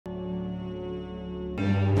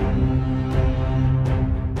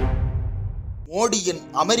மோடியின்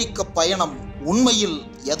அமெரிக்க பயணம் உண்மையில்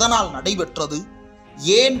எதனால் நடைபெற்றது?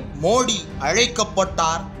 ஏன் மோடி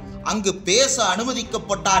அழைக்கப்பட்டார், அங்கு பேச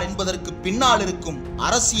அனுமதிக்கப்பட்டார் என்பதற்கு பின்னால் இருக்கும்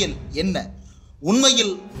அரசியல் என்ன?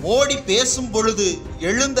 உண்மையில் மோடி பேசும் பொழுது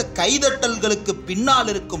எழுந்த கைதட்டல்களுக்கு பின்னால்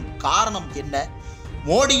இருக்கும் காரணம் என்ன?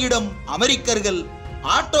 மோடியிடம் அமெரிக்கர்கள்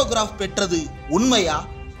ஆட்டோகிராஃப் பெற்றது உண்மையா?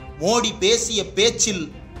 மோடி பேசிய பேச்சில்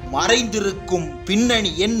மறைந்திருக்கும்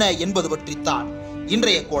பின்னணி என்ன என்பது பற்றித்தான்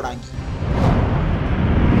இன்றைய கோடாங்கி.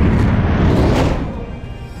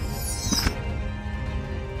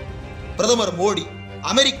 பிரதமர் மோடி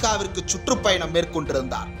அமெரிக்காவிற்கு சுற்றுப்பயணம்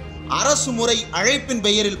மேற்கொண்டிருந்தார். அரசு முறை அழைப்பின்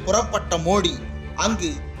பெயரில் புறப்பட்ட மோடி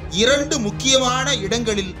அங்கு 2 முக்கியமான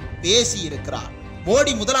இடங்களில் பேசியிருக்கிறார்.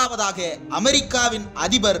 மோடி முதலாவதாக அமெரிக்காவின்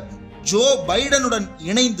அதிபர் ஜோ பைடனுடன்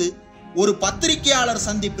இணைந்து ஒரு பத்திரிகையாளர்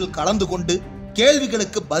சந்திப்பில் கலந்து கொண்டு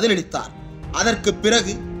கேள்விகளுக்கு பதிலளித்தார். அதற்கு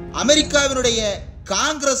பிறகு அமெரிக்காவினுடைய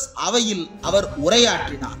காங்கிரஸ் அவையில் அவர்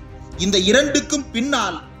உரையாற்றினார். இந்த 2க்கும்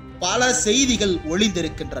பின்னால் பல செய்திகள்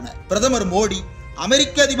ஒளிந்திருக்கின்றன. பிரதமர் மோடி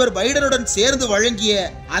அமெரிக்க அதிபர் பைடனுடன் சேர்ந்து வழங்கிய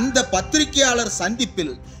அந்த பத்திரிகையாளர்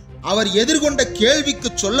சந்திப்பில் அவர் எதிர்கொண்ட கேள்விக்கு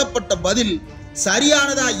சொல்லப்பட்ட பதில்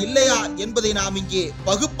சரியானதா இல்லையா என்பதை நாம் இங்கே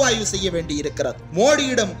பகுப்பாய்வு செய்ய வேண்டியிருக்கிறது.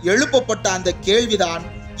 மோடியிடம் எழுப்பப்பட்ட அந்த கேள்விதான்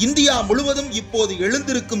இந்தியா முழுவதும் இப்போது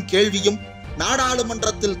எழுந்திருக்கும் கேள்வியும்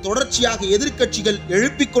நாடாளுமன்றத்தில் தொடர்ச்சியாக எதிர்க்கட்சிகள்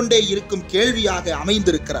எழுப்பிக் கொண்டே இருக்கும் கேள்வியாக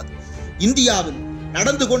அமைந்திருக்கிறது. இந்தியாவில்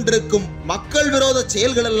நடந்து கொண்டிருக்கும் மக்கள் விரோத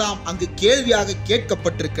செயல்கள் எல்லாம் அங்கு கேள்வியாக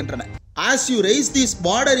கேட்கப்பட்டிருக்கின்றன. As you raise these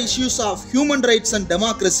border issues of human rights and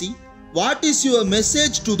democracy, what is your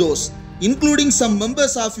message to those, including some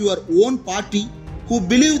members of your own party, who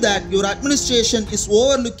believe that your administration is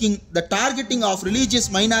overlooking the targeting of religious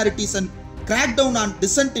minorities and crackdown on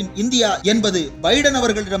dissent in India என்பது Biden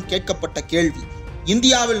அவர்களிடம் கேட்கப்பட்ட கேள்வி.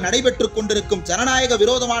 இந்தியாவில் நடைபெற்றுக் கொண்டிருக்கும் ஜனநாயக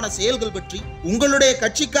விரோதமான செயல்கள் பற்றி உங்களுடைய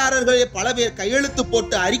கட்சிக்காரர்களே பல பேர் கையெழுத்து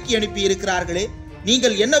போட்டு அறிக்கை அனுப்பி இருக்கிறார்களே,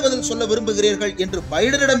 நீங்கள் என்ன பதில் சொல்ல விரும்புகிறீர்கள் என்று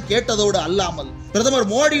பைடனிடம் கேட்டதோடு அல்லாமல் பிரதமர்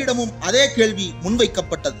மோடியிடமும் அதே கேள்வி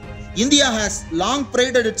முன்வைக்கப்பட்டது. India has long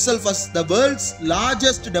prided itself as the world's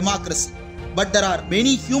largest democracy, but there are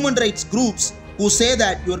many human rights groups who say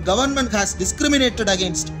that your government has discriminated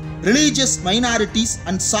against religious minorities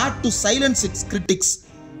and sought to silence its critics.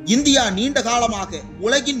 India நீண்ட காலமாக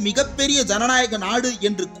உலகின் மிகப்பெரிய ஜனநாயக நாடு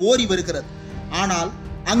என்று கோரி வருகிறது. ஆனால்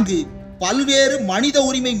அங்கு பல்வேறு மனித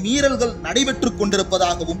உரிமை மீறல்கள் நடைபெற்றுக்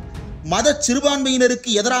கொண்டிருப்பதாகவும் மத சிறுபான்மையினருக்கு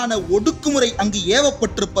எதிரான ஒடுக்குமுறை அங்கு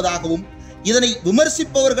ஏவப்பட்டிருப்பதாகவும் இதனை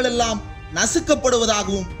விமர்சிப்பவர்கள் எல்லாம்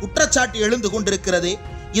நசுக்கப்படுவதாகவும் குற்றச்சாட்டு எழுந்து கொண்டிருக்கிறதே,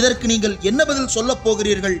 இதற்கு நீங்கள் என்ன பதில் சொல்ல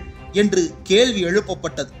போகிறீர்கள் என்று கேள்வி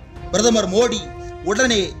எழுப்பப்பட்டது. பிரதமர் மோடி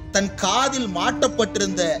உடனே தன் காதில்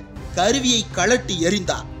மாட்டப்பட்டிருந்த கருவியை கழட்டி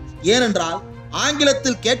எறிந்தார். ஏனென்றால்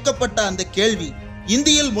ஆங்கிலத்தில் கேட்கப்பட்ட அந்த கேள்வி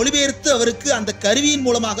இந்தியில் மொழிபெயர்த்து அவருக்கு அந்த கருவியின்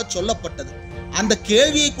மூலமாக சொல்லப்பட்டது. அந்த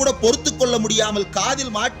கேள்வியை கூட பொறுத்து கொள்ள முடியாமல்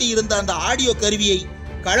காதில் மாட்டி இருந்த அந்த ஆடியோ கருவியை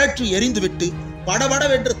கழற்றி எறிந்துவிட்டு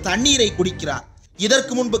படபடவென்று தண்ணீரை குடிக்கிறார்.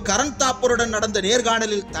 இதற்கு முன்பு கரண் தாப்பருடன் நடந்த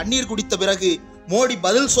நேர்காணலில் தண்ணீர் குடித்த பிறகு மோடி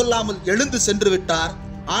பதில் சொல்லாமல் எழுந்து சென்று விட்டார்.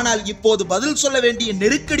 ஆனால் இப்போது பதில் சொல்ல வேண்டிய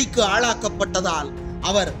நெருக்கடிக்கு ஆளாக்கப்பட்டதால்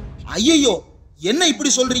அவர் ஐயோ என்ன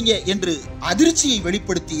இப்படி சொல்றீங்க என்று அதிர்ச்சியை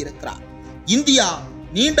வெளிப்படுத்தி இருக்கிறார். இந்தியா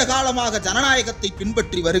நீண்ட காலமாக ஜனநாயகத்தை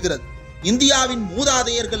பின்பற்றி வருகிறது. இந்தியாவின்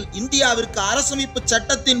மூதாதையர்கள் இந்தியாவிற்கு அரசமைப்பு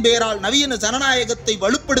சட்டத்தின் பெயரால் நவீன ஜனநாயகத்தை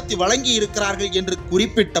வலுப்படுத்தி வழங்கி இருக்கிறார்கள் என்று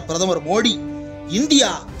குறிப்பிட்ட பிரதமர் மோடி,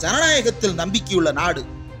 இந்தியா ஜனநாயகத்தில் நம்பிக்கையுள்ள நாடு,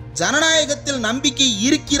 ஜனநாயகத்தில் நம்பிக்கை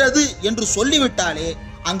இருக்கிறது என்று சொல்லிவிட்டாலே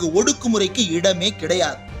அங்கு ஒடுக்குமுறைக்கு இடமே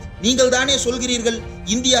கிடையாது. நீங்கள் தானே சொல்கிறீர்கள்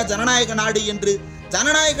இந்தியா ஜனநாயக நாடு என்று.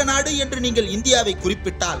 ஜனநாயக நாடு என்று நீங்கள் இந்தியாவை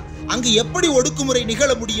குறிப்பிட்டால் அங்கு எப்படி ஒடுக்குமுறை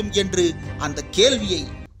நிகழ முடியும் என்று அந்த கேள்வியை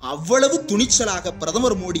அவ்வளவு துணிச்சலாக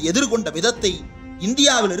பிரதமர் மோடி எதிர்கொண்ட விதத்தை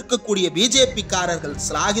இந்தியாவில் இருக்கக்கூடிய பிஜேபி காரர்கள்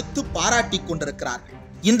சிலாகித்து பாராட்டி கொண்டிருக்கிறார்கள்.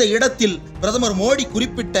 இந்த இடத்தில் பிரதமர் மோடி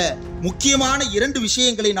குறிப்பிட்ட முக்கியமான 2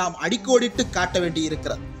 விஷயங்களை நாம் அடிக்கோடிட்டு காட்ட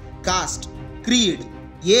வேண்டியிருக்கிறது. Cost, greet,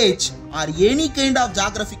 age or any kind of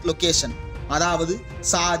geographic location, அதாவது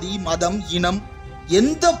சாதி, மதம், இனம்,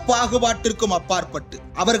 எந்த பாகுபாட்டிற்கும் அப்பாற்பட்டு,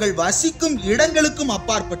 அவர்கள் வசிக்கும் இடங்களுக்கும்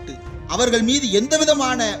அப்பாற்பட்டு அவர்கள் மீது எந்த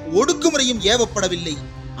விதமான ஒடுக்குமுறையும் ஏவப்படவில்லை.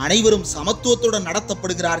 அனைவரும் சமத்துவத்துடன்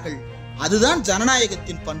நடத்தப்படுகிறார்கள். அதுதான்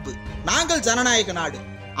ஜனநாயகத்தின் பண்பு. நாங்கள் ஜனநாயக நாடு,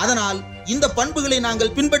 அதனால் இந்த பண்புகளை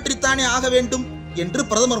நாங்கள் பின்பற்றித்தானே ஆக வேண்டும் என்று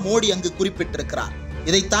பிரதமர் மோடி அங்கு குறிப்பிட்டிருக்கிறார்.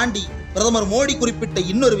 இதை தாண்டி பிரதமர் மோடி குறிப்பிட்ட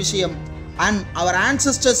இன்னொரு விஷயம், and our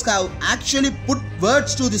ancestors have actually put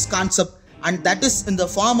words to this concept and that is in the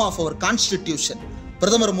form of our constitution.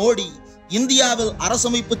 பிரதமர் மோடி இந்தியாவில்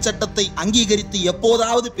அரசமைப்பு சட்டத்தை அங்கீகரித்து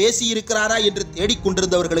எப்போதாவது பேசியிருக்கிறாரா என்று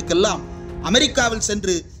தேடிக்கொண்டிருந்தவர்களுக்கெல்லாம் அமெரிக்காவில்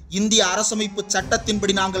சென்று இந்திய அரசமைப்பு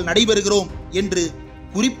சட்டத்தின்படி நாங்கள் நடைபெறுகிறோம் என்று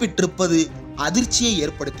குறிப்பிட்டிருப்பது அதிர்ச்சியை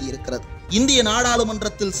ஏற்படுத்தி இருக்கிறது. இந்திய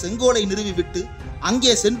நாடாளுமன்றத்தில் செங்கோலை நிறுவிவிட்டு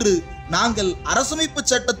அங்கே சென்று நாங்கள் அரசமைப்பு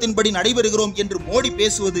சட்டத்தின்படி நடைபெறுகிறோம் என்று மோடி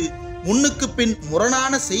பேசுவது முன்னுக்கு பின்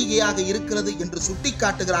முரணான செய்கையாக இருக்கிறது என்று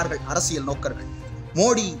சுட்டிக்காட்டுகிறார்கள் அரசியல் நோக்கர்கள்.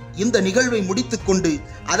 மோடி இந்த நிகழ்வை முடித்துக் கொண்டு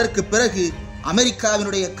அதற்கு பிறகு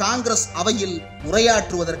அமெரிக்காவினுடைய காங்கிரஸ் அவையில்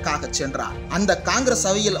உரையாற்றுவதற்காக சென்றார். அந்த காங்கிரஸ்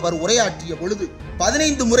அவையில் அவர் உரையாற்றிய பொழுது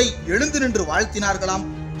 15 முறை எழுந்து நின்று வாழ்த்தினார்களாம்.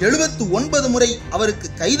 79 முறை அவருக்கு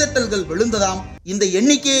கைதட்டல்கள் விழுந்ததாம். இந்த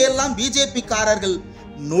எண்ணிக்கையெல்லாம் பிஜேபி காரர்கள்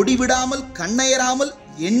நொடிவிடாமல் கண்ணயராமல்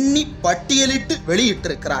எண்ணி பட்டியலிட்டு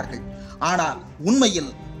வெளியிட்டிருக்கிறார்கள். ஆனால்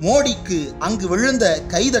உண்மையில் மோடிக்கு அங்கு விழுந்த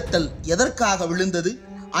கைதட்டல் எதற்காக விழுந்தது,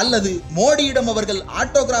 அல்லது மோடியிடம் அவர்கள்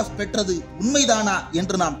ஆட்டோகிராஃப் பெற்றது உண்மைதானா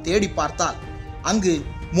என்று நாம் தேடி பார்த்தால் அங்கு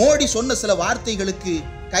மோடி சொன்ன சில வார்த்தைகளுக்கு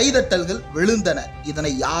கைதட்டல்கள் விழுந்தன.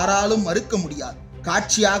 இதனை யாராலும் மறுக்க முடியாது.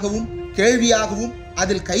 காட்சியாகவும் கேள்வியாகவும்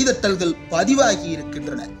அதில் கைதட்டல்கள் பதிவாகி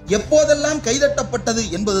இருக்கின்றன. எப்போதெல்லாம் கைதட்டப்பட்டது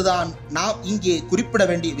என்பதுதான் நாம் இங்கே குறிப்பிட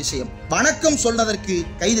வேண்டிய விஷயம். வணக்கம் சொன்னதற்கு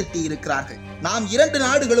கைதட்டி இருக்கிறார்கள். நாம் 2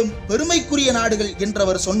 நாடுகளும் பெருமைக்குரிய நாடுகள்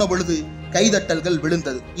என்றவர் சொன்ன பொழுது கைதட்டல்கள்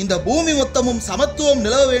விழுந்தது. இந்த பூமி மொத்தமும் சமத்துவம்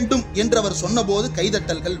நிலவ வேண்டும் என்றவர் சொன்னபோது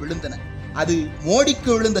கைதட்டல்கள் விழுந்தன. அது மோடிக்கு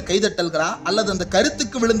விழுந்த கைதட்டல்களா அல்லது அந்த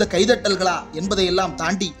கருத்துக்கு விழுந்த கைதட்டல்களா என்பதையெல்லாம்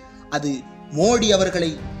தாண்டி அது மோடி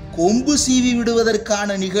அவர்களை கொம்பு சீவி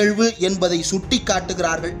விடுவதற்கான நிகழ்வு என்பதை சுட்டி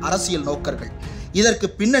காட்டுகிறார்கள் அரசியல் நோக்கர்கள். இதற்கு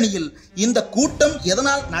பின்னணியில் இந்த கூட்டம்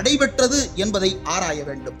எதனால் நடைபெற்றது என்பதை ஆராய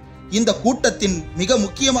வேண்டும். இந்த கூட்டத்தின் மிக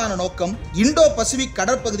முக்கியமான நோக்கம் இந்தோ பசிபிக்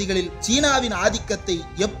கடற்பகுதிகளில் சீனாவின் ஆதிக்கத்தை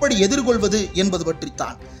எப்படி எதிர்கொள்வது என்பது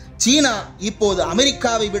பற்றித்தான். சீனா இப்போது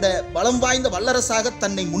அமெரிக்காவை விட பலம் வாய்ந்த வல்லரசாக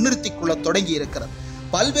தன்னை முன்னிறுத்திக் கொள்ள தொடங்கி இருக்கிறது.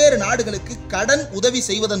 பல்வேறு நாடுகளுக்கு கடன் உதவி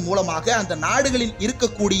செய்வதன் மூலமாக அந்த நாடுகளில்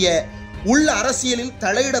இருக்கக்கூடிய உள்ள அரசியலில்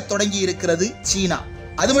தலையிடத் தொடங்கி இருக்கிறது சீனா.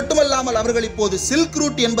 அது மட்டுமல்லாமல் அவர்கள் இப்போது சில்க்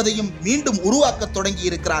ரூட் என்பதையும் மீண்டும் உருவாக்க தொடங்கி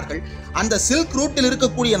இருக்கிறார்கள். அந்த சில்க் ரூட்டில்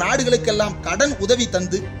இருக்கக்கூடிய நாடுகளுக்கெல்லாம் கடன் உதவி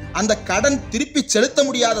தந்து அந்த கடன் திருப்பி செலுத்த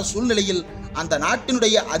முடியாத சூழ்நிலையில் அந்த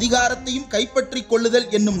நாட்டினுடைய அதிகாரத்தையும் கைப்பற்றிக் கொள்ளுதல்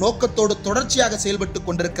என்னும் நோக்கத்தோடு தொடர்ச்சியாக செயல்பட்டுக்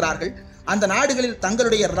கொண்டிருக்கிறார்கள். அந்த நாடுகளில்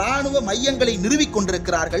தங்களுடைய இராணுவ மையங்களை நிறுவிக்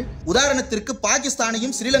கொண்டிருக்கிறார்கள். உதாரணத்திற்கு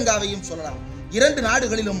பாகிஸ்தானையும் ஸ்ரீலங்காவையும் சொல்லலாம். 2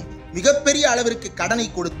 நாடுகளிலும் மிகப்பெரிய அளவிற்கு கடனை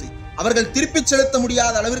கொடுத்து அவர்கள் திருப்பி செலுத்த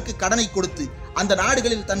முடியாத அளவிற்கு கடனை கொடுத்து அந்த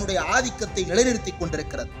நாடுகளில் தன்னுடைய ஆதிக்கத்தை நிலைநிறுத்திக்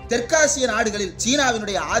கொண்டிருக்கிறது. தெற்காசிய நாடுகளில்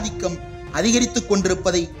சீனாவினுடைய ஆதிக்கம் அதிகரித்துக்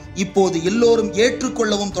கொண்டிருப்பதை இப்போது எல்லோரும்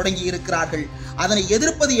ஏற்றுக்கொள்ளவும் தொடங்கி இருக்கிறார்கள். அதனை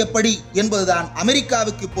எதிர்ப்பது எப்படி என்பதுதான்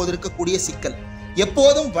அமெரிக்காவுக்கு இப்போது இருக்கக்கூடிய சிக்கல்.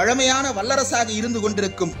 எப்போதும் வழமையான வல்லரசாக இருந்து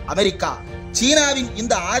கொண்டிருக்கும் அமெரிக்கா சீனாவின்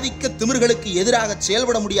இந்த ஆதிக்க திமிர்களுக்கு எதிராக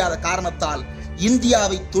செயல்பட முடியாத காரணத்தால்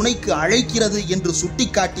இந்தியாவை துணைக்கு அழைக்கிறது என்று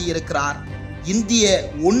சுட்டிக்காட்டி இருக்கிறார் இந்திய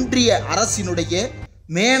ஒன்றிய அரசினுடைய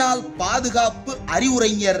மேனாள் பாதுகாப்பு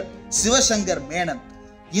அறிவுரைஞர் சிவசங்கர் மேனன்.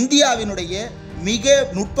 இந்தியாவினுடைய மிக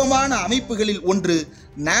நுட்பமான அமைப்புகளில் ஒன்று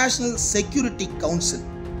நேஷனல் செக்யூரிட்டி கவுன்சில்.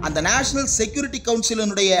 அந்த நேஷனல் செக்யூரிட்டி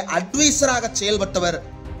கவுன்சிலினுடைய அட்வைசராக செயல்பட்டவர்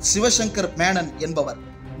சிவசங்கர் மேனன் என்பவர்.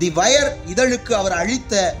 தி வயர் இதழுக்கு அவர்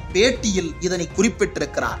அளித்த பேட்டியில் இதனை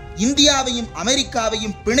குறிப்பிட்டிருக்கிறார். இந்தியாவையும்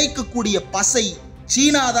அமெரிக்காவையும் பிணைக்கக்கூடிய பசை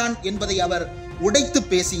சீனாதான் என்பதை அவர் உடைத்து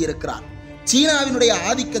பேசியிருக்கிறார். சீனாவினுடைய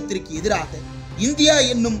ஆதிக்கத்திற்கு எதிராக இந்தியா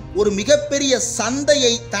என்னும் ஒரு மிகப்பெரிய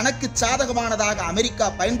சந்தையை தனக்கு சாதகமானதாக அமெரிக்கா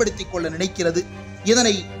பயன்படுத்திக் கொள்ள நினைக்கிறது.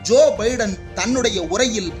 இதனை ஜோ பைடன் தன்னுடைய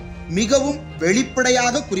உரையில் மிகவும்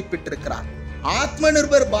வெளிப்படையாக குறிப்பிட்டிருக்கிறார். ஆத்ம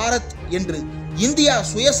நிர்பர் பாரத் என்று இந்தியா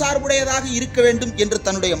சுயசார்புடையதாக இருக்க வேண்டும் என்று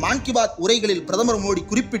தன்னுடைய மான் கி பாத் உரைகளில் பிரதமர் மோடி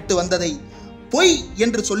குறிப்பிட்டு வந்ததை பொய்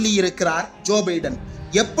என்று சொல்லி இருக்கிறார் ஜோ பைடன்.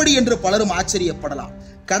 எப்படி என்று பலரும் ஆச்சரியப்படலாம்.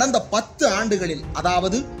 கடந்த 10 ஆண்டுகளில்,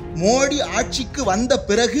 அதாவது மோடி ஆட்சிக்கு வந்த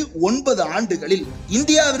பிறகு 9 ஆண்டுகளில்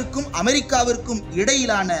இந்தியாவிற்கும் அமெரிக்காவிற்கும்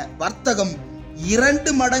இடையிலான வர்த்தகம்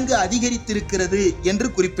 2 மடங்கு அதிகரித்திருக்கிறது என்று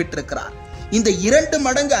குறிப்பிட்டிருக்கிறார். இந்த 2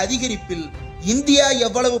 மடங்கு அதிகரிப்பில் இந்தியா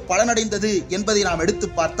எவ்வளவு பலனடைந்தது என்பதை நாம் எடுத்து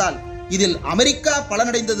பார்த்தால் இதில் அமெரிக்கா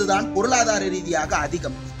பலனடைந்ததுதான் பொருளாதார ரீதியாக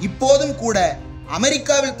அதிகம். இப்போதும் கூட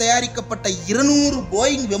அமெரிக்காவில் தயாரிக்கப்பட்ட 200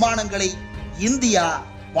 போயிங் விமானங்களை இந்தியா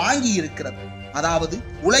வாங்கி இருக்கிறது. அதாவது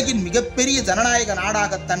உலகின் மிகப்பெரிய ஜனநாயக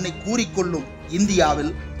நாடாக தன்னை கூறிக்கொள்ளும்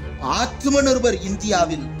இந்தியாவில், ஆத்ம நிர்பர்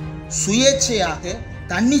இந்தியாவில் சுயேட்சையாக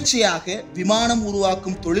தன்னிச்சையாக விமானம்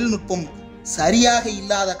உருவாக்கும் தொழில்நுட்பம் சரியாக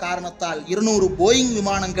இல்லாத காரணத்தால் 200 போயிங்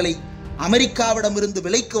விமானங்களை அமெரிக்காவிடமிருந்து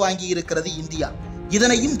விலைக்கு வாங்கி இருக்கிறது இந்தியா.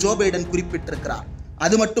 இதனையும் ஜோ பைடன் குறிப்பிட்டிருக்கிறார்.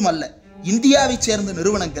 அது மட்டுமல்ல, இந்தியாவை சேர்ந்த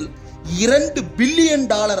நிறுவனங்கள் $2 பில்லியன்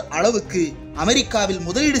அளவுக்கு அமெரிக்காவில்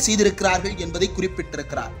முதலீடு செய்திருக்கிறார்கள் என்பதை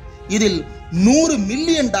குறிப்பிட்டிருக்கிறார். இதில் $100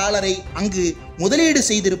 மில்லியன் அங்கு முதலீடு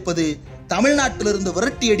செய்திருப்பது தமிழ்நாட்டிலிருந்து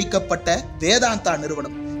விரட்டி அடிக்கப்பட்ட வேதாந்தா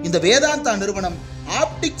நிறுவனம். இந்த வேதாந்தா நிறுவனம்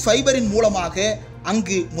ஆப்டிக் ஃபைபரின் மூலமாக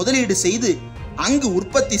அங்கு முதலீடு செய்து அங்கு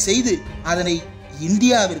உற்பத்தி செய்து அதனை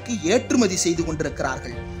இந்தியாவிற்கு ஏற்றுமதி செய்து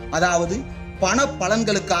கொண்டிருக்கிறார்கள். அதாவது பண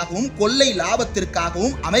பலன்களுக்காகவும் கொள்ளை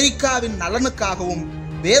லாபத்திற்காகவும் அமெரிக்காவின் நலனுக்காகவும்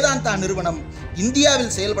வேதாந்தா நிறுவனம்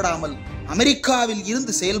இந்தியாவில் செயல்படாமல் அமெரிக்காவில்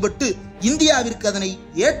இருந்து செயல்பட்டு இந்தியாவிற்கு அதனை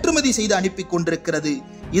ஏற்றுமதி செய்து அனுப்பி கொண்டிருக்கிறது.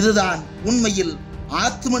 இதுதான் உண்மையில்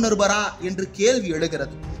ஆத்ம நிர்பரா என்று கேள்வி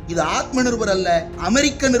எழுகிறது. இது ஆத்ம நிர்பர் அல்ல,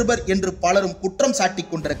 அமெரிக்க நிர்பர் என்று பலரும் குற்றம் சாட்டி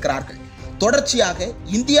கொண்டிருக்கிறார்கள். தொடர்ச்சியாக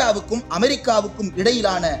இந்தியாவுக்கும் அமெரிக்காவுக்கும்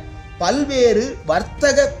இடையிலான பல்வேறு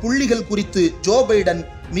வர்த்தக புள்ளிகள் குறித்து ஜோ பைடன்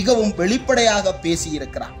மிகவும் வெளிப்படையாக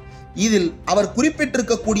பேசியிருக்கிறார். இதில் அவர்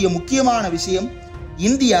குறிப்பிட்டிருக்கக்கூடிய முக்கியமான விஷயம்,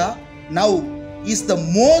 India now is the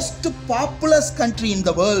most populous country in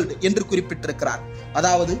the world என்று குறிப்பிட்டிருக்கிறார்.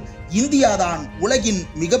 அதாவது இந்தியா தான் உலகின்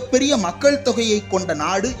மிகப்பெரிய மக்கள் தொகையை கொண்ட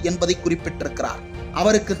நாடு என்பதை குறிப்பிட்டிருக்கிறார்.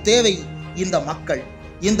 அவருக்கு தேவை இந்த மக்கள்,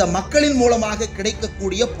 இந்த மக்களின் மூலமாக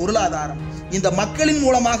கிடைக்கக்கூடிய பொருளாதாரம், இந்த மக்களின்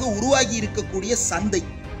மூலமாக உருவாகி இருக்கக்கூடிய சந்தை.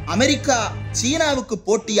 அமெரிக்கா சீனாவுக்கு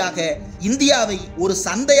போட்டியாக இந்தியாவை ஒரு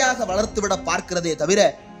சந்தையாக வளர்த்துவிட பார்க்கிறதே தவிர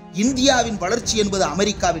இந்தியாவின் வளர்ச்சி என்பது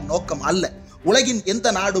அமெரிக்காவின் நோக்கம் அல்ல. உலகின் எந்த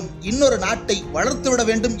நாடும் இன்னொரு நாட்டை வளர்த்துவிட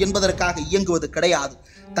வேண்டும் என்பதற்காக இயங்குவது கிடையாது.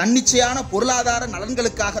 தன்னிச்சையான பொருளாதார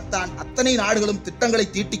நலன்களுக்காகத்தான் அத்தனை நாடுகளும் திட்டங்களை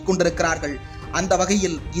தீட்டிக் கொண்டிருக்கிறார்கள். அந்த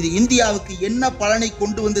வகையில் இது இந்தியாவுக்கு என்ன பலனை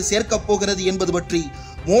கொண்டு வந்து சேர்க்கப் போகிறது என்பது பற்றி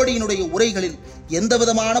மோடியினுடைய உரைகளில் எந்த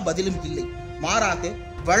விதமான பதிலும் இல்லை. மாறாக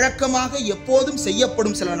வழக்கமாக எப்போதும்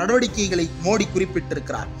செய்யப்படும் சில நடவடிக்கைகளை மோடி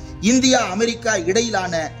குறிப்பிட்டிருக்கிறார். இந்தியா அமெரிக்கா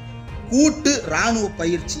இடையிலான கூட்டு இராணுவ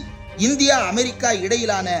பயிற்சி, இந்தியா அமெரிக்கா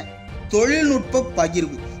இடையிலான தொழில்நுட்ப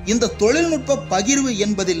பகிர்வு. இந்த தொழில்நுட்ப பகிர்வு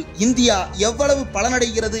என்பதில் இந்தியா எவ்வளவு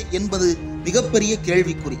பலனடைகிறது என்பது மிகப்பெரிய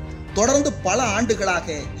கேள்விக்குறி. தொடர்ந்து பல ஆண்டுகளாக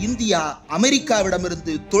இந்தியா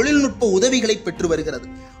அமெரிக்காவிடமிருந்து தொழில்நுட்ப உதவிகளை பெற்று வருகிறது.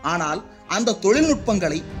 ஆனால் அந்த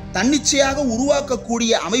தொழில்நுட்பங்களை தன்னிச்சையாக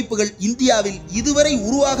உருவாக்கக்கூடிய அமைப்புகள் இந்தியாவில் இதுவரை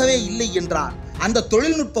உருவாகவே இல்லை என்றால் அந்த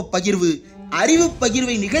தொழில்நுட்ப பகிர்வு அறிவு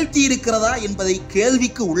பகிர்வை நிகழ்த்தி இருக்கிறதா என்பதை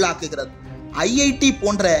கேள்விக்கு உள்ளாக்குகிறது. IIT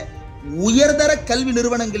போன்ற உயர்தர கல்வி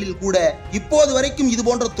நிறுவனங்களில் கூட இப்போது வரைக்கும் இது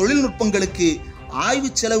போன்ற தொழில்நுட்பங்களுக்கு ஆய்வு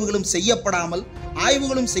செலவுகளும் செய்யப்படாமல்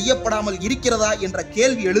இருக்கிறதா என்ற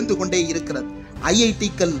கேள்வி எழுந்து கொண்டே இருக்கிறது.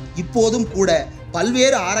 IIT-க்கள் இப்போதும் கூட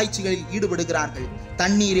பல்வேறு ஆராய்ச்சிகளில் ஈடுபடுகிறார்கள்.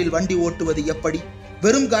 தண்ணீரில் வண்டி ஓட்டுவது எப்படி,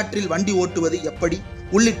 வெறும் காற்றில் வண்டி ஓட்டுவது எப்படி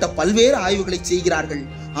உள்ளிட்ட பல்வேறு ஆய்வுகளை செய்கிறார்கள்.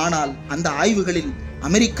 ஆனால் அந்த ஆய்வுகளில்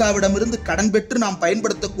அமெரிக்காவிடமிருந்து கடன் பெற்று நாம்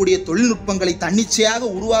பயன்படுத்தக்கூடிய தொழில்நுட்பங்களை தன்னிச்சையாக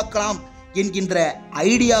உருவாக்கலாம் என்கின்ற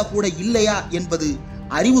ஐடியா கூட இல்லையா என்பது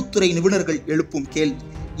அறிவுத்துறை நிபுணர்கள் எழுப்பும் கேள்வி.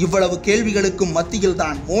 இவ்வளவு கேள்விகளுக்கும் மத்தியில்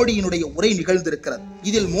தான் மோடியினுடைய உரை நிகழ்ந்திருக்கிறது.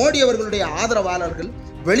 இதில் மோடி அவர்களுடைய ஆதரவாளர்கள்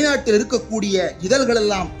வெளிநாட்டில் இருக்கக்கூடிய இதழ்கள்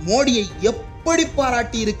எல்லாம் மோடியை எப்படி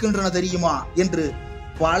பாராட்டி இருக்கின்றன தெரியுமா என்று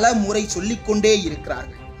பல முறை சொல்லிக்கொண்டே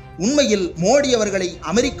இருக்கிறார்கள். உண்மையில் மோடி அவர்களை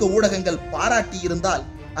அமெரிக்க ஊடகங்கள் பாராட்டி இருந்தால்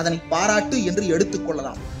அதனை பாராட்டு என்று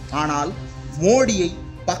எடுத்துக்கொள்ளலாம். ஆனால் மோடியை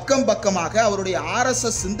பக்கம் பக்கமாக அவருடைய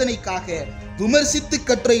RSS சிந்தனைக்காக விமர்சித்து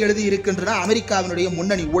கட்டுரை எழுதி இருக்கின்றன அமெரிக்காவினுடைய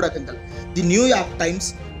முன்னணி ஊடகங்கள். தி நியூயார்க் டைம்ஸ்,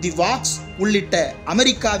 தி வாக்ஸ் உள்ளிட்ட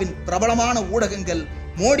அமெரிக்காவின் பிரபலமான ஊடகங்கள்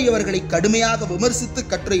மோடி அவர்களை கடுமையாக விமர்சித்து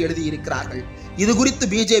கட்டுரை எழுதியிருக்கிறார்கள். இது குறித்து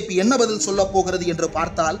பிஜேபி என்ன பதில் சொல்ல போகிறது என்று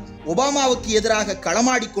பார்த்தால், ஒபாமாவுக்கு எதிராக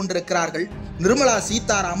களமாடி கொண்டிருக்கிறார்கள் நிர்மலா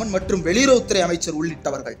சீதாராமன் மற்றும் வெளியுறவுத்துறை அமைச்சர்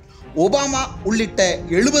உள்ளிட்டவர்கள். ஒபாமா உள்ளிட்ட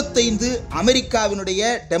 75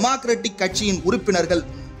 அமெரிக்காவினுடைய டெமோக்ராட்டிக் கட்சியின் உறுப்பினர்கள்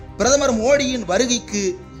பிரதமர் மோடியின் வருகைக்கு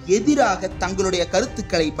எதிராக தங்களுடைய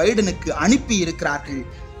கருத்துக்களை பைடனுக்கு அனுப்பி இருக்கிறார்கள்.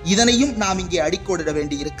 இதனையும் நாம் இங்கே அடிக்கோடிட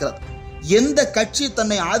வேண்டி இருக்கிறது. எந்த கட்சி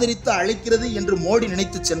தன்னை ஆதரித்து அழைக்கிறது என்று மோடி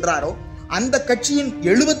நினைத்து சென்றாரோ அந்த கட்சியின்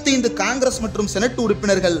 75 காங்கிரஸ் மற்றும் செனட்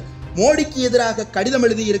உறுப்பினர்கள் மோடிக்கு எதிராக கடிதம்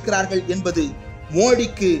எழுதி இருக்கிறார்கள் என்பது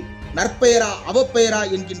மோடிக்கு நற்பெயரா அவப்பெயரா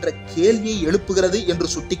என்கின்ற கேள்வியை எழுப்புகிறது என்று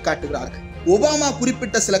சுட்டிக்காட்டுகிறார்கள். ஒபாமா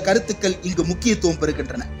குறிப்பிட்ட சில கருத்துக்கள் இங்கு முக்கியத்துவம்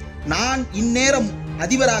பெறுகின்றன. நான் இந்நேரம்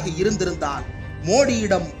அதிபராக இருந்திருந்தால்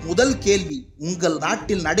மோடியிடம் முதல் கேள்வி, உங்கள்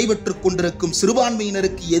நாட்டில் நடைபெற்றுக் கொண்டிருக்கும்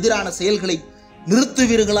சிறுபான்மையினருக்கு எதிரான செயல்களை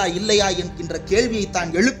நிறுத்துவீர்களா இல்லையா என்கின்ற கேள்வியை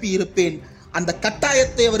தான் எழுப்பி இருப்பேன், அந்த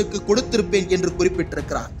கட்டாயத்தை அவருக்கு கொடுத்திருப்பேன் என்று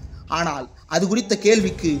குறிப்பிட்டிருக்கிறார். ஆனால் அது குறித்த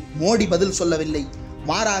கேள்விக்கு மோடி பதில் சொல்லவில்லை.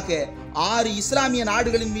 மாறாக 6 இஸ்லாமிய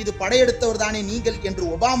நாடுகளின் மீது படையெடுத்தவர் தானே நீங்கள் என்று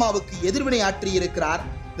ஒபாமாவுக்கு எதிர்வினை ஆற்றியிருக்கிறார்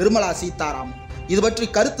நிர்மலா சீதாராமன். இது பற்றி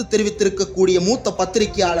கருத்து தெரிவித்திருக்கக்கூடிய மூத்த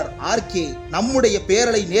பத்திரிகையாளர் RK நம்முடைய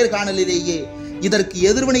பேரலை நேர்காணலிலேயே இதற்கு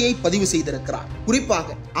எதிர்வினையை பதிவு செய்திருக்கிறார்.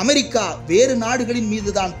 குறிப்பாக அமெரிக்கா வேறு நாடுகளின்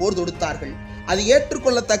மீதுதான் போர் தொடுத்தார்கள், அது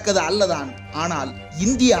ஏற்றுக்கொள்ளத்தக்கது அல்லதான். ஆனால்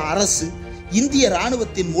இந்திய அரசு இந்திய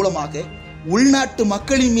இராணுவத்தின் மூலமாக உள்நாட்டு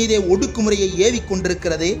மக்களின் மீதே ஒடுக்குமுறையை ஏவி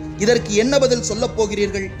கொண்டிருக்கிறதே, இதற்கு என்ன பதில் சொல்ல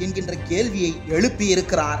போகிறீர்கள் என்கின்ற கேள்வியை எழுப்பி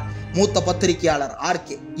இருக்கிறார் மூத்த பத்திரிகையாளர்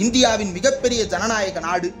RK. இந்தியாவின் மிகப்பெரிய ஜனநாயக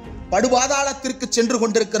நாடு படுபாதாளத்திற்கு சென்று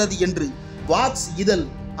கொண்டிருக்கிறது என்று வாக்ஸ் இதழ்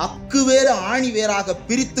அக்குவேறு ஆணிவேராக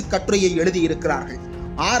பிரித்து கட்டுரையை எழுதியிருக்கிறார்கள்.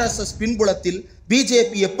 RSS பின்புலத்தில்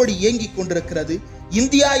பிஜேபி எப்படி இயங்கிக் கொண்டிருக்கிறது,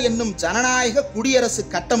 இந்தியா என்னும் ஜனநாயக குடியரசு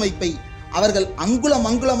கட்டமைப்பை அவர்கள் அங்குலம்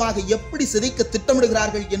அங்குலமாக எப்படி சிதைக்க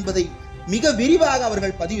திட்டமிடுகிறார்கள் என்பதை மிக விரிவாக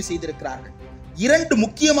அவர்கள் பதிவு செய்திருக்கிறார்கள். 2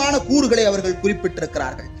 முக்கியமான கூறுகளை அவர்கள்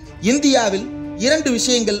குறிப்பிட்டிருக்கிறார்கள். இந்தியாவில் 2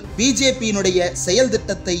 விஷயங்கள் பிஜேபியினுடைய செயல்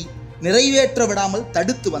திட்டத்தை நிறைவேற்ற விடாமல்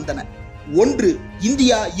தடுத்து வந்தன. ஒன்று,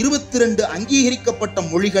 இந்தியா 22 அங்கீகரிக்கப்பட்ட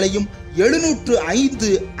மொழிகளையும்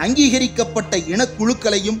 705 அங்கீகரிக்கப்பட்ட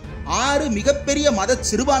இனக்குழுக்களையும் 6 மிகப்பெரிய மத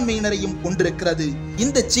சிறுபான்மையினரையும் கொண்டிருக்கிறது.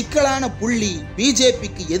 இந்த சிக்கலான புள்ளி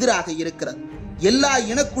பிஜேபிக்கு எதிராக இருக்கிறது. எல்லா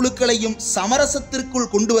இனக்குழுக்களையும்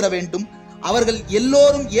சமரசத்திற்குள் கொண்டு வர வேண்டும், அவர்கள்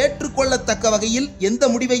எல்லோரும் ஏற்றுக்கொள்ளத்தக்க வகையில் எந்த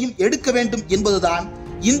முடிவையும் எடுக்க வேண்டும் என்பதுதான்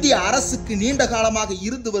இந்திய அரசுக்கு நீண்ட காலமாக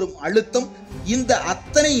இருந்து வரும் அழுத்தம். இந்த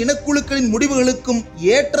அத்தனை இனக்குழுக்களின் முடிவுகளுக்கும்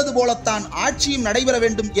ஏற்றது போலத்தான் ஆட்சியும் நடைபெற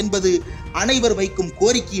வேண்டும் என்பது அனைவர் வைக்கும்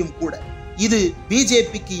கோரிக்கையும் கூட. இது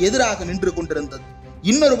பிஜேபிக்கு எதிராக நின்று கொண்டிருந்தது.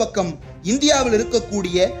 இன்னொரு பக்கம் இந்தியாவில்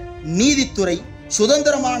இருக்கக்கூடிய நீதித்துறை,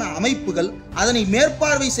 சுதந்திரமான அமைப்புகள், அதனை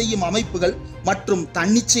மேற்பார்வை செய்யும் அமைப்புகள் மற்றும்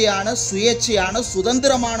தன்னிச்சையான சுயேட்சையான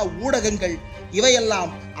சுதந்திரமான ஊடகங்கள்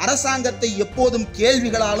இவையெல்லாம் அரசாங்கத்தை எப்போதும்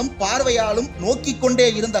கேள்விகளாலும் பார்வையாலும் நோக்கிக் கொண்டே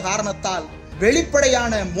இருந்த காரணத்தால்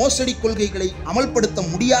வெளிப்படையான மோசடி கொள்கைகளை அமல்படுத்த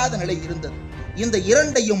முடியாத நிலை இருந்தது. இந்த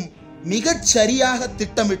 2ஐயும் மிகச் சரியாக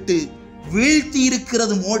திட்டமிட்டு வீழ்த்தி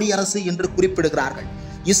இருக்கிறது மோடி அரசு என்று குறிப்பிடுகிறார்கள்.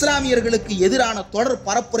 இஸ்லாமியர்களுக்கு எதிரான தொடர்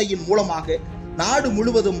பரப்புரையின் மூலமாக நாடு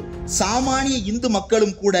முழுவதும் சாமானிய இந்து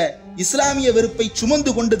மக்களும் கூட இஸ்லாமிய வெறுப்பை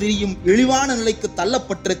சுமந்து கொண்டு திரியும் இழிவான நிலைக்கு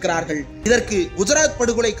தள்ளப்பட்டிருக்கிறார்கள். இதற்கு குஜராத்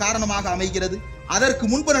படுகொலை காரணமாக அமைகிறது. அதற்கு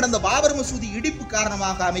முன்பு நடந்த பாபர் மசூதி இடிப்பு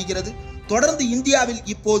காரணமாக அமைகிறது. தொடர்ந்து இந்தியாவில்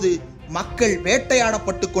இப்போது மக்கள்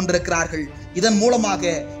வேட்டையாடப்பட்டு கொண்டிருக்கிறார்கள். இதன்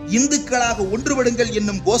மூலமாக இந்துக்களாக ஒன்றுபடுங்கள்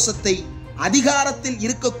என்னும் கோஷத்தை அதிகாரத்தில்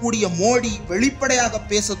இருக்கக்கூடிய மோடி வெளிப்படையாக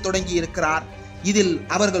பேசத் தொடங்கி இருக்கிறார். இதில்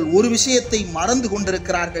அவர்கள் ஒரு விஷயத்தை மறந்து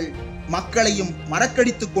கொண்டிருக்கிறார்கள், மக்களையும்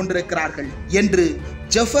மறக்கடித்துக் கொண்டிருக்கிறார்கள் என்று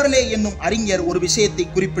ஜெஃபர்லே என்னும் அறிஞர் ஒரு விஷயத்தை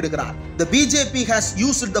குறிப்பிடுகிறார். The BJP has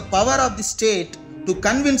used the power of the state to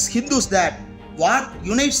convince Hindus that what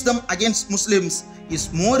unites them against Muslims is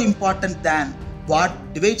more important than what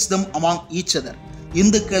divides them among each other.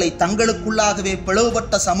 இந்துக்களை தங்களுக்குள்ளாகவே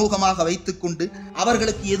பிளவுபட்ட சமூகமாக வைத்துக்கொண்டு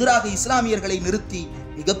அவர்களுக்கு எதிராக இஸ்லாமியர்களை நிறுத்தி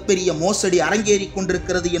மிகப்பெரிய மோசடி அரங்கேறி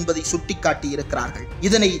கொண்டிருக்கிறது என்பதை சுட்டிக்காட்டி இருக்கிறார்கள்.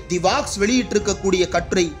 இதனை தி வாக்ஸ் வெளியிட்டிருக்கக்கூடிய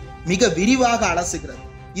கட்டுரை மிக விரிவாக அலசுகிறது.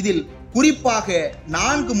 இதில் குறிப்பாக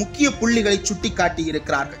 4 முக்கிய புள்ளிகளை சுட்டிக்காட்டி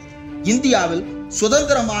இருக்கிறார்கள். இந்தியாவில்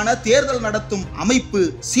சுதந்திரமான தேர்தல் நடத்தும் அமைப்பு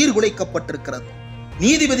சீர்குலைக்கப்பட்டிருக்கிறது.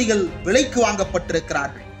 நீதிபதிகள் விலைக்கு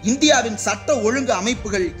வாங்கப்பட்டிருக்கிறார்கள். இந்தியாவின் சட்ட ஒழுங்கு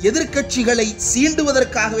அமைப்புகள் எதிர்க்கட்சிகளை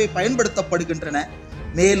சீண்டுவதற்காகவே பயன்படுத்தப்படுகின்றன.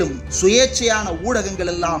 மேலும் சுயேட்சையான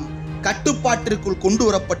ஊடகங்கள் எல்லாம் கட்டுப்பாட்டிற்குள் கொண்டு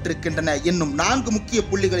வரப்பட்டிருக்கின்றன என்னும் 4 முக்கிய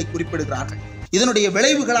புள்ளிகளை குறிப்பிடுகிறார்கள். இதனுடைய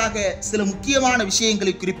விளைவுகளாக சில முக்கியமான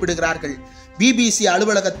விஷயங்களை குறிப்பிடுகிறார்கள். பிபிசி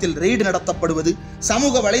அலுவலகத்தில் ரெய்டு நடத்தப்படுவது,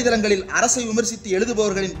 சமூக வலைதளங்களில் அரசை விமர்சித்து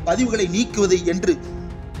எழுதுபவர்களின் பதிவுகளை நீக்குவது என்று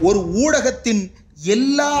ஒரு ஊடகத்தின்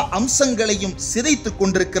எல்லா அம்சங்களையும் சிதைத்துக்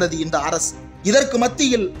கொண்டிருக்கிறது இந்த அரசு. இதற்கு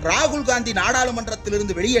மத்தியில் ராகுல் காந்தி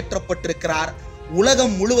நாடாளுமன்றத்திலிருந்து வெளியேற்றப்பட்டிருக்கிறார்.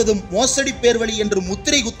 உலகம் முழுவதும் மோசடி பேர்வழி என்று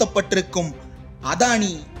முத்திரை குத்தப்பட்டிருக்கும்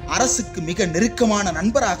அதானி அரசுக்கு மிக நெருக்கமான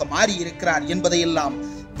நண்பராக மாறி இருக்கிறார் என்பதையெல்லாம்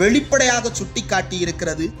வெளிப்படையாக சுட்டிக்காட்டி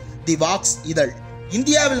இருக்கிறது தி வாக்ஸ் இதழ்.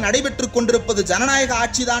 இந்தியாவில் நடைபெற்றுக் கொண்டிருப்பது ஜனநாயக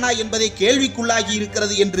ஆட்சிதானா என்பதை கேள்விக்குள்ளாகி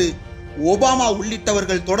இருக்கிறது என்று ஒபாமா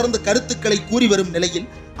உள்ளிட்டவர்கள் தொடர்ந்து கருத்துக்களை கூறி வரும் நிலையில்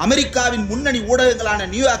அமெரிக்காவின் முன்னணி ஊடகங்களான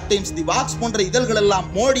நியூயார்க் டைம்ஸ், தி வாக்ஸ் போன்ற இதழ்கள் எல்லாம்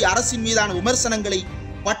மோடி அரசின் மீதான விமர்சனங்களை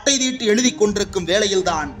பட்டை தீட்டி எழுதி கொண்டிருக்கும்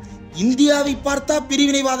வேளையில்தான் இந்தியாவை பார்த்தா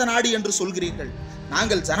பிரிவினைவாத நாடு என்று சொல்கிறீர்கள்,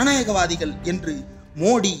 நாங்கள் ஜனநாயகவாதிகள் என்று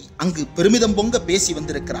மோடி அங்கு பெருமிதம் பொங்க பேசி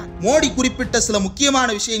வந்திருக்கிறார். மோடி குறிப்பிட்ட சில முக்கியமான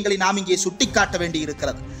விஷயங்களை நாம் இங்கே சுட்டிக்காட்ட வேண்டி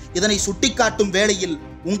இருக்கிறது. இதனை சுட்டிக்காட்டும் வேளையில்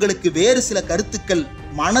உங்களுக்கு வேறு சில கருத்துக்கள்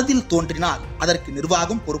மனதில் தோன்றினால் அதற்கு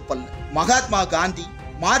நிர்வாகம் பொறுப்பல்ல. Mahatma Gandhi,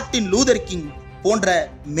 Martin Luther king போன்ற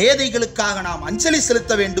மேதைகளுக்காக நாம் அஞ்சலி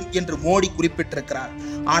செலுத்த வேண்டும் என்று மோடி குறிப்பிட்டிருக்கிறார்.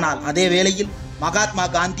 ஆனால் அதே வேளையில் மகாத்மா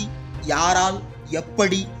காந்தி யாரால்,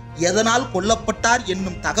 எப்படி, எதனால் கொல்லப்பட்டார்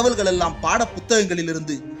என்னும் தகவல்கள் எல்லாம் பாட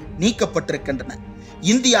புத்தகங்களிலிருந்து நீக்கப்பட்டிருக்கின்றன.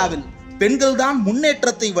 இந்தியாவில் பெண்கள்தான்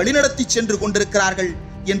முன்னேற்றத்தை வழிநடத்தி சென்று கொண்டிருக்கிறார்கள்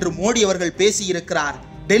என்று மோடி அவர்கள் பேசியிருக்கிறார்.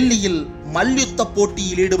 டெல்லியில் மல்யுத்த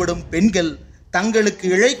போட்டியில் ஈடுபடும் பெண்கள் தங்களுக்கு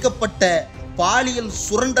இழைக்கப்பட்ட பாலியல்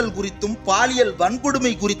சுரண்டல் குறித்தும் பாலியல்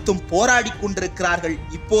வன்கொடுமை குறித்தும் போராடி கொண்டிருக்கிறார்கள்.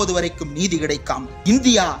 இப்போது வரைக்கும் நீதி கிடைக்காமல்.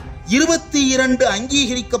 இந்தியா 22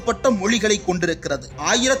 அங்கீகரிக்கப்பட்ட மொழிகளை கொண்டிருக்கிறது.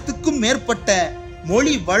 1000க்கும் மேற்பட்ட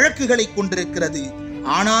மொழி வழக்குகளை கொண்டிருக்கிறது.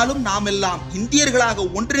 ஆனாலும் நாம் எல்லாம் இந்தியர்களாக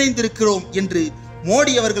ஒன்றிணைந்திருக்கிறோம் என்று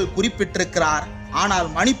மோடி அவர்கள் குறிப்பிட்டிருக்கிறார். ஆனால்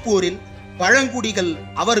மணிப்பூரில் பழங்குடிகள்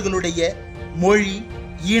அவர்களுடைய மொழி,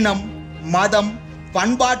 இனம், மதம்,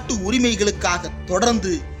 பண்பாட்டு உரிமைகளுக்காக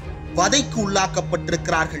தொடர்ந்து வதைக்கு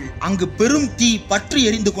உள்ளாக்கப்பட்டிருக்கிறார்கள். அங்கு பெரும் தீ பற்றி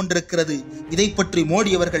எரிந்து கொண்டிருக்கிறது. இதை பற்றி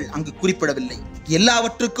மோடி அவர்கள் அங்கு குறிப்பிடவில்லை.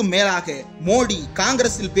 எல்லாவற்றுக்கும் மேலாக மோடி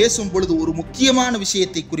காங்கிரஸில் பேசும் பொழுது ஒரு முக்கியமான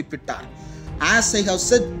விஷயத்தை குறிப்பிட்டார். As I have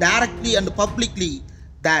said directly and publicly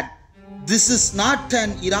that this is not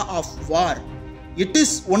an era of war. It is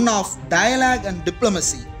one of dialogue and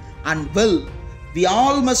diplomacy. And well, we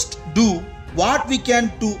all must do what we can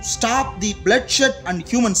to stop the bloodshed and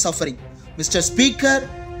human suffering. Mr. Speaker,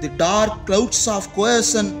 the dark clouds of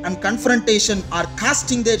coercion and confrontation are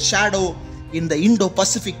casting their shadow in the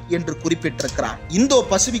Indo-Pacific என்று குறிப்பிட்டிருக்கிறார்.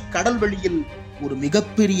 Indo-Pacific கடல்வெளியில் ஒரு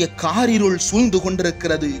மிகப்பெரிய காரிருள் சூழ்ந்து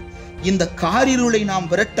கொண்டிருக்கிறது. இந்த காரிருளை நாம்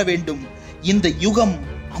விரட்ட வேண்டும். இந்த யுகம்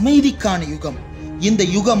அமைதிக்கான யுகம். இந்த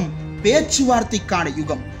யுகம் பேச்சுவார்த்தைக்கான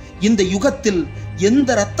யுகம். இந்த யுகத்தில்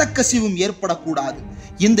எந்த இரத்த கசிவும் ஏற்படக்கூடாது.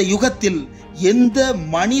 இந்த யுகத்தில் எந்த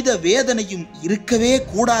மனித வேதனையும் இருக்கவே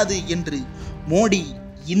கூடாது என்று மோடி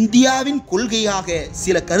இந்தியாவின் கொள்கையாக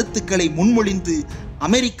சில கருத்துக்களை முன்மொழிந்து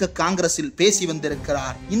அமெரிக்க காங்கிரஸில் பேசி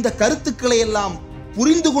வந்திருக்கிறார். இந்த கருத்துக்களை எல்லாம்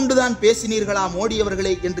புரிந்து கொண்டுதான் பேசினீர்களா மோடி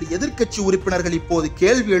அவர்களே என்று எதிர்க்கட்சி உறுப்பினர்கள் இப்போது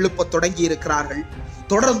கேள்வி எழுப்ப தொடங்கி இருக்கிறார்கள்.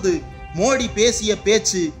 தொடர்ந்து மோடி பேசிய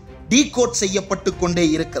பேச்சு டீகோட் செய்யப்பட்டு கொண்டே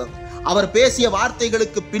இருக்கிறது. அவர் பேசிய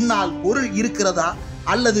வார்த்தைகளுக்கு பின்னால் பொருள் இருக்கிறதா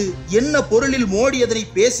அல்லது என்ன பொருளில் மோடி அதனை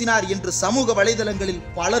பேசினார் என்று சமூக வலைதளங்களில்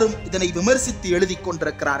பலரும் இதனை விமர்சித்து எழுதி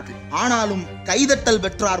கொண்டிருக்கிறார்கள். ஆனாலும் கைதட்டல்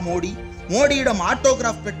பெற்றார் மோடி, மோடியிடம்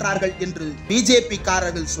ஆட்டோகிராஃப் பெற்றார்கள் என்று பிஜேபி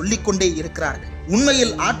காரர்கள் சொல்லிக்கொண்டே இருக்கிறார்கள்.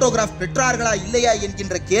 உண்மையில் ஆட்டோகிராஃப் பெற்றார்களா இல்லையா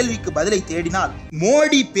என்கின்ற கேள்விக்கு பதிலை தேடினால்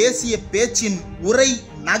மோடி பேசிய பேச்சின் உரை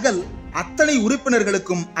நகல் அத்தனை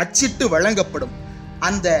உறுப்பினர்களுக்கும் அச்சிட்டு வழங்கப்படும்.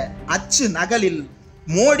 அந்த அச்சு நகலில்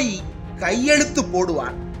மோடி கையெழுத்து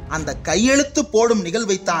போடுவார். அந்த கையெழுத்து போடும்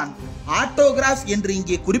நிகழ்வைத்தான் ஆட்டோகிராஃப் என்று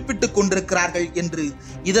இங்கே குறிப்பிட்டுக் கொண்டிருக்கிறார்கள் என்று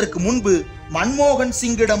இதற்கு முன்பு மன்மோகன்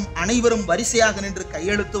சிங்கிடம் அனைவரும் வரிசையாக நின்று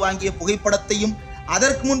கையெழுத்து வாங்கிய புகைப்படத்தையும்,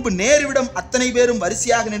 அதற்கு முன்பு நேருவிடம் அத்தனை பேரும்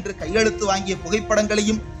வரிசையாக நின்று கையெழுத்து வாங்கிய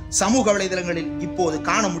புகைப்படங்களையும் சமூக வலைதளங்களில் இப்போது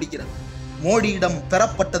காண முடிகிறது. மோடியிடம்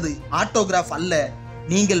பெறப்பட்டது ஆட்டோகிராஃப் அல்ல,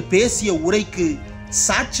 நீங்கள் பேசிய உரைக்கு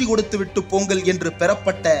சாட்சி கொடுத்து விட்டு போங்கள் என்று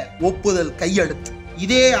பெறப்பட்ட ஒப்புதல் கையெழுத்து.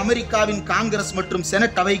 இதே அமெரிக்காவின் காங்கிரஸ் மற்றும்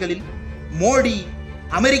செனட் அவைகளில் மோடி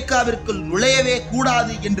அமெரிக்காவிற்குள் நுழையவே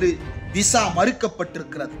கூடாது என்று விசா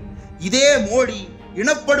மறுக்கப்பட்டிருக்கிறது. இதே மோடி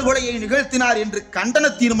இனப்படுகொலையை நிகழ்த்தினார் என்று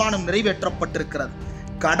கண்டன தீர்மானம் நிறைவேற்றப்பட்டிருக்கிறது.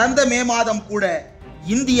 கடந்த மே மாதம் கூட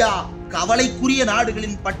இந்தியா கவலைக்குரிய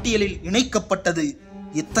நாடுகளின் பட்டியலில் இணைக்கப்பட்டது.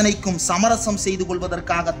 இத்தனைக்கும் சமரசம் செய்து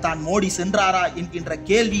கொள்வதற்காகத்தான் மோடி சென்றாரா என்கின்ற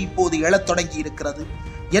கேள்வி இப்போது எழத் தொடங்கி இருக்கிறது.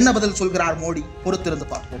 என்ன பதில் சொல்கிறார் மோடி? பொறுத்திருந்து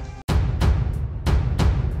பார்ப்போம்.